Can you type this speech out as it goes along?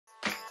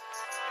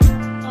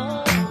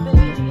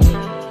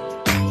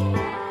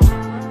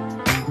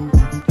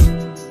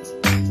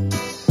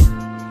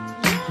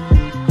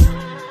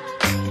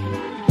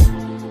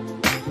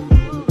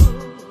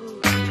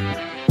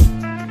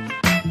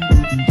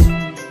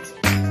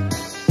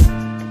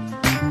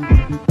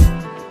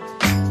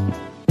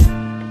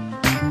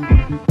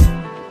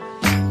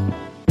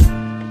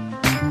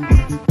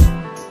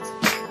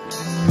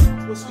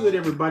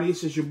everybody?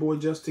 This is your boy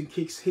Justin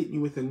Kicks hitting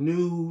you with a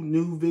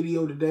new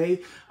video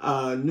today.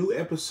 New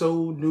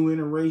episode, new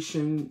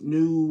iteration,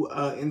 new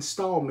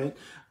installment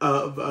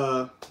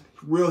of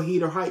Real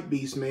Heat or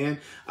Hypebeast, man.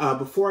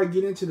 Before I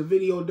get into the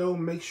video though,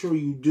 make sure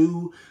you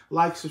do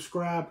like,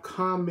 subscribe,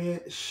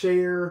 comment,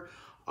 share,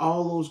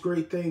 all those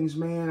great things,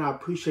 man. I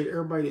appreciate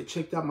everybody that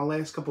checked out my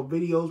last couple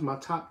videos, my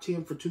top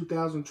 10 for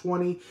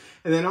 2020,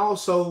 and then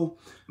also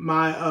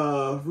my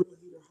Real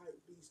Heat or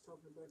Hypebeast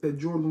talking about that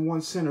Jordan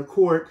 1 center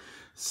court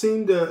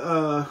seemed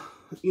to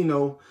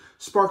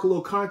spark a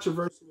little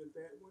controversy with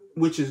that one,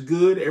 which is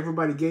good.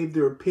 Everybody gave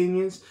their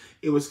opinions.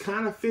 It was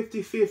kind of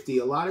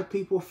 50-50. A lot of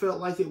people felt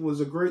like it was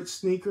a great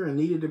sneaker and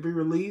needed to be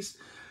released.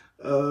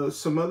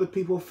 Some other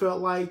people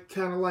felt like,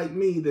 kind of like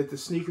me, that the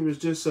sneaker was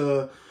just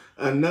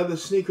another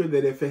sneaker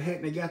that if it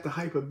hadn't got the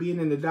hype of being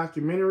in the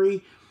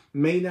documentary,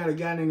 may not have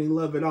gotten any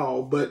love at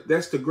all. But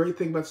that's the great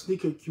thing about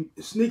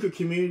sneaker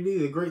community.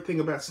 The great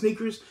thing about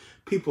sneakers,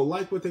 people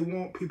like what they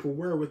want, people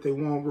wear what they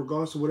want,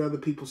 regardless of what other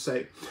people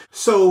say.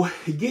 So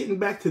getting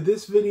back to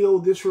this video,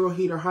 this Real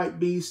Heat or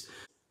Hypebeast,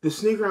 the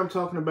sneaker I'm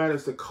talking about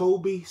is the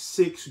Kobe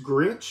 6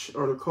 Grinch,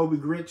 or the Kobe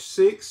Grinch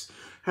 6,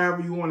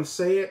 however you want to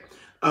say it.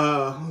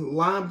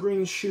 Lime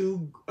green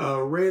shoe,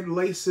 red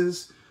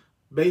laces.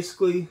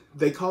 Basically,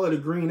 they call it a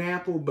green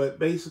apple, but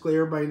basically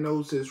everybody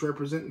knows it's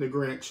representing the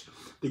Grinch.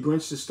 The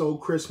Grinch that stole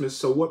Christmas,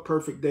 so what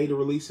perfect day to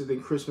release it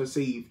than Christmas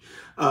Eve?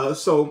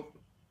 So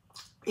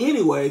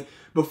anyway,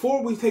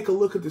 before we take a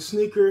look at the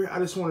sneaker, I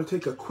just want to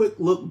take a quick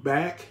look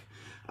back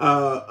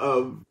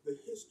of the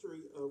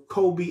history of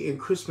Kobe and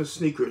Christmas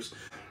sneakers.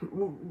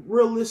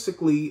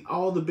 Realistically,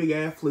 all the big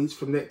athletes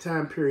from that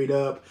time period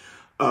up,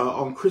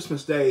 on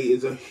Christmas Day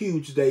is a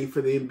huge day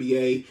for the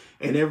NBA,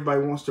 and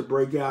everybody wants to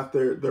break out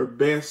their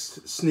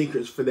best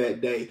sneakers for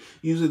that day.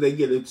 Usually they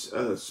get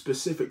a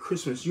specific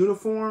Christmas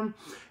uniform,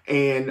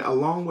 and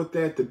along with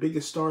that, the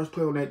biggest stars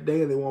play on that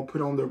day, and they want to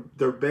put on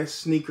their best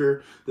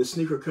sneaker. The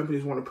sneaker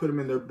companies want to put them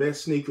in their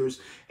best sneakers,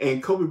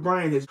 and Kobe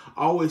Bryant has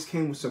always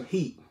came with some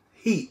heat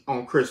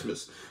on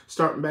Christmas,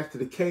 starting back to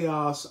the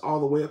Chaos all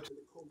the way up to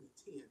the Kobe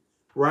 10,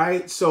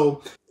 right?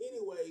 So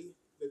anyway,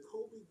 the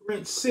Kobe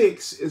Grinch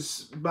 6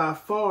 is by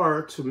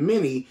far, to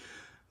many,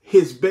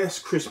 his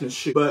best Christmas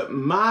shoe. But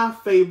my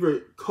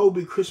favorite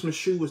Kobe Christmas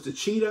shoe was the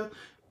Cheetah.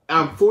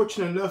 I'm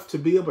fortunate enough to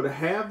be able to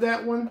have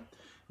that one.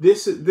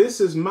 This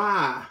is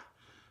my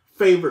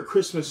favorite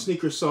Christmas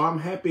sneaker, so I'm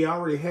happy I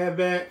already have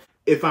that.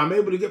 If I'm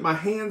able to get my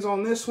hands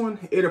on this one,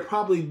 it'll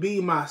probably be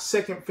my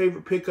second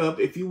favorite pickup.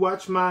 If you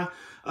watch my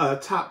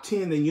top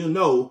 10, then you'll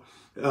know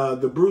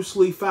the Bruce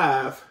Lee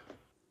 5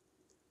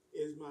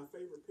 is my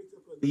favorite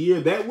pickup of the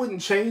year. That wouldn't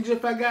change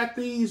if I got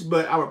these,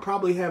 but I would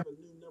probably have a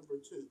new number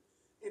 2.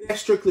 And that's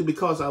strictly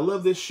because I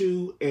love this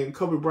shoe, and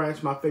Kobe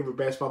Bryant's my favorite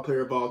basketball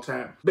player of all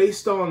time.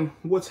 Based on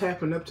what's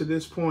happened up to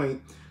this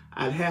point,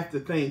 I'd have to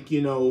think,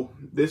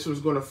 this was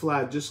going to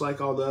fly just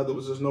like all the other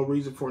ones. There's no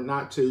reason for it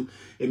not to.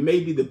 It may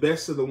be the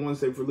best of the ones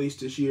they've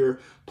released this year,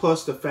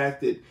 plus the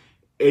fact that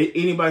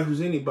anybody who's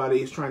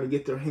anybody is trying to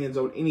get their hands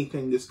on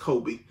anything that's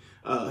Kobe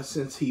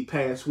since he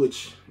passed,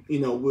 which,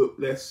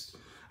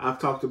 I've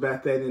talked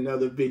about that in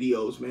other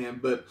videos, man.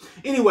 But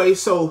anyway,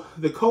 so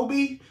the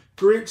Kobe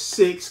Grinch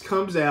 6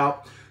 comes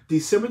out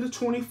December the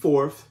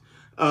 24th.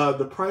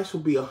 The price will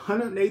be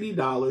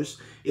 $180.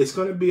 It's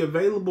going to be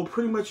available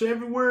pretty much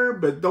everywhere,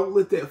 but don't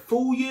let that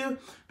fool you,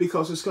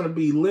 because it's going to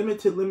be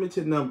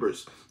limited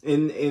numbers.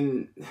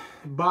 And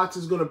bots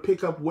is going to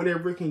pick up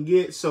whatever it can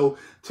get. So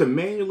to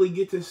manually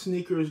get this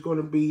sneaker is going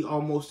to be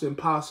almost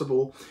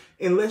impossible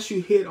unless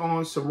you hit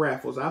on some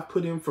raffles. I've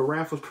put in for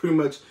raffles pretty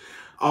much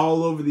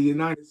all over the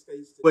United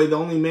States. But the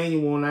only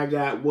manual one I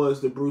got was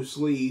the Bruce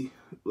Lee.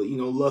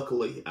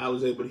 Luckily, I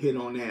was able to hit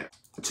on that.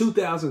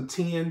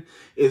 2010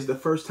 is the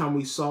first time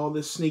we saw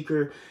this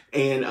sneaker,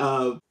 and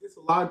it's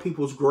a lot of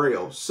people's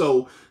grail.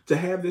 So to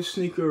have this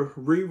sneaker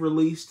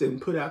re-released and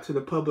put out to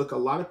the public, a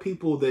lot of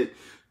people that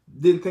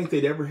didn't think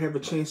they'd ever have a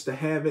chance to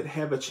have it,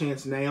 have a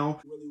chance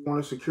now. Really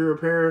want to secure a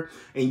pair,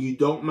 and you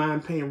don't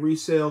mind paying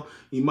resale,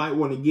 you might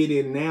want to get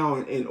in now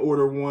and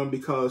order one,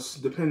 because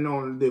depending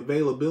on the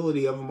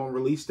availability of them on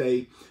release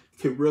day,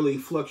 could really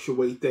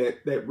fluctuate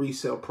that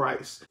resale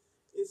price.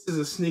 This is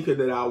a sneaker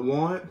that I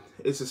want.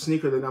 It's a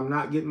sneaker that I'm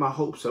not getting my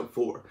hopes up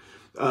for.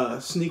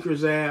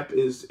 Sneakers app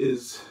is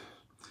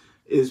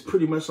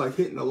pretty much like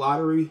hitting the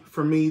lottery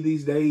for me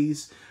these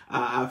days.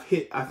 I've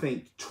hit, I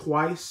think,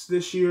 twice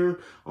this year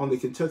on the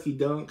Kentucky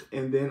Dunk,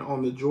 and then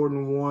on the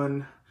Jordan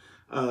 1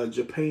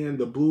 Japan,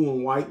 the blue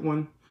and white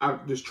one. I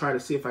just try to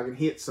see if I can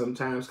hit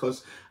sometimes,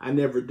 because I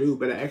never do,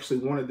 but I actually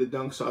wanted the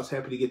Dunk, so I was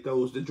happy to get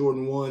those. The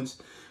Jordan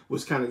 1s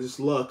was kind of just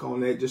luck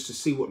on that, just to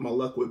see what my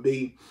luck would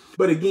be.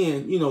 But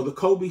again, the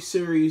Kobe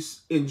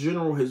series in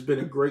general has been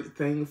a great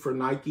thing for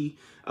Nike.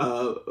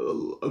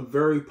 A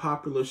very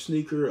popular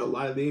sneaker. A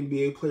lot of the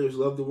NBA players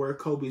love to wear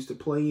Kobe's to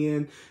play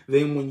in.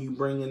 Then when you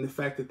bring in the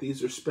fact that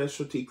these are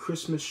specialty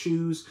Christmas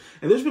shoes,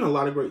 and there's been a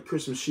lot of great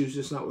Christmas shoes,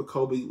 just not with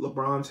Kobe.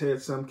 LeBron's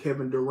had some,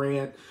 Kevin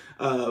Durant,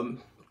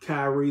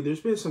 Kyrie.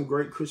 There's been some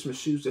great Christmas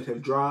shoes that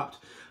have dropped,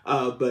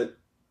 but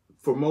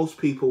for most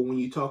people, when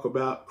you talk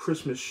about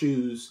Christmas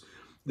shoes,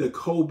 the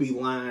Kobe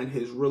line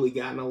has really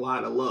gotten a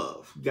lot of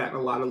love,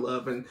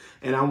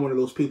 and I'm one of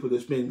those people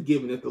that's been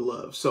giving it the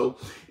love. So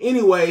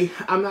anyway,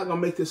 I'm not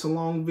gonna make this a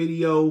long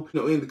video. You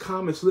know, in the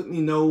comments, let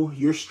me know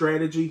your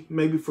strategy,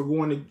 maybe for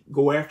going to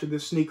go after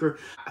this sneaker.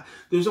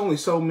 There's only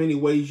so many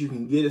ways you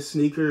can get a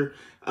sneaker.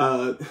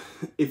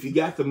 If you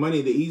got the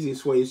money, the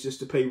easiest way is just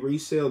to pay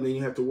resale, then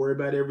you have to worry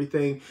about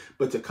everything.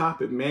 But to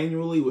cop it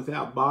manually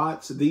without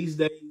bots these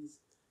days,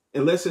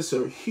 unless it's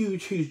a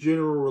huge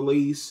general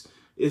release,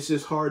 it's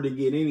just hard to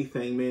get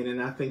anything, man.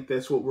 And I think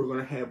that's what we're going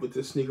to have with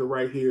this sneaker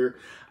right here.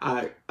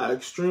 I'm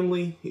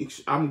going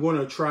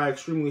to try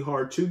extremely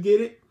hard to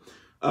get it.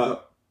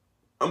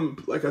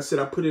 Like I said,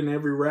 I put in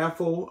every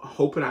raffle,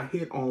 hoping I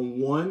hit on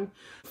one.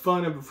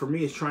 Fun of it for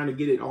me is trying to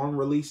get it on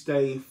release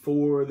day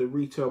for the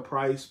retail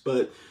price.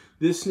 But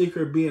this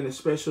sneaker being as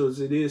special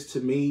as it is to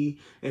me,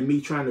 and me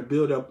trying to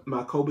build up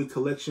my Kobe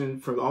collection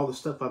from all the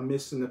stuff I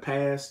missed in the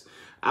past,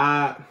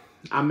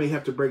 I may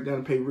have to break down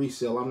and pay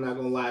resale. I'm not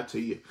going to lie to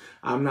you.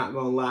 I'm not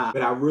going to lie.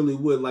 But I really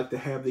would like to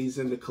have these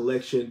in the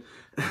collection.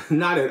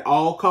 Not at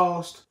all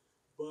cost,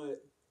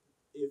 but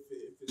if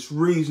it's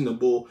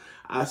reasonable,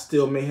 I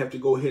still may have to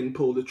go ahead and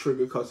pull the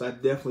trigger, because I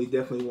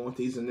definitely want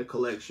these in the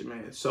collection,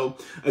 man. So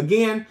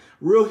again,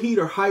 real heat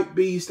or hype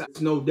beast.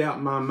 There's no doubt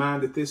in my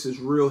mind that this is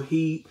real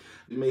heat.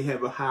 It may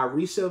have a high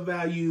resale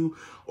value,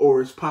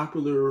 or it's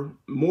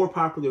more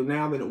popular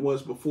now than it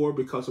was before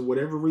because of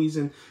whatever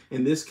reason.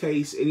 In this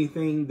case,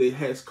 anything that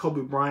has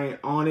Kobe Bryant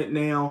on it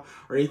now,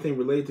 or anything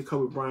related to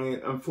Kobe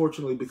Bryant,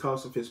 unfortunately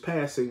because of his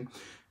passing,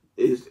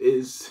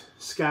 is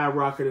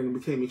skyrocketed and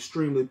became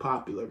extremely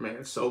popular,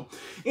 man. So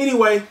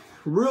anyway,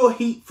 real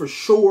heat for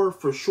sure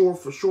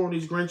on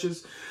these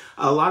Grinches.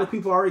 A lot of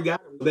people already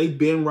got them. They've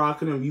been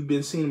rocking them. You've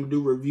been seeing them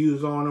do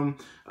reviews on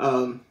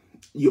them.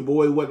 Your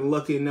boy wasn't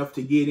lucky enough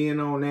to get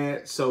in on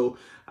that, so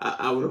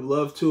I would have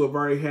loved to have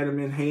already had them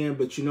in hand.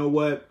 But you know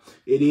what?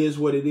 It is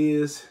what it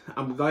is.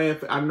 I'm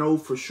glad. I know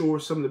for sure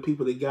some of the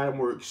people that got them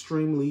were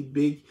extremely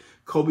big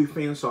Kobe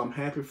fans, so I'm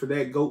happy for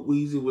that. Goat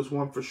Weezy was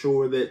one for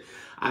sure that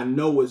I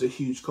know was a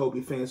huge Kobe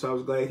fan, so I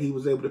was glad he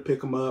was able to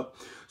pick them up.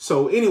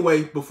 So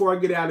anyway, before I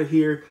get out of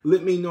here,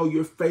 let me know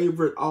your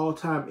favorite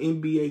all-time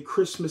NBA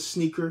Christmas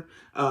sneaker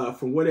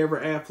from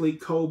whatever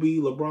athlete, Kobe,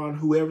 LeBron,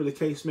 whoever the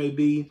case may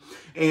be.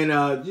 And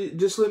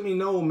just let me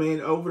know, man,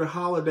 over the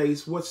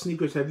holidays, what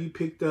sneakers have you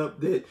picked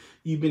up that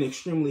you've been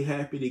extremely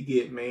happy to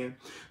get, man.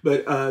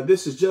 But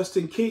this is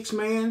Justin Kicks,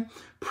 man.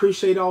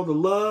 Appreciate all the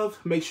love.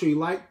 Make sure you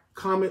like,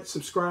 comment,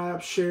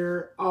 subscribe,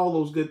 share, all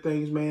those good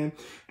things, man.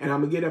 And I'm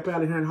going to get up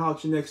out of here and holler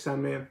at you next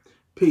time, man.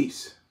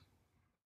 Peace.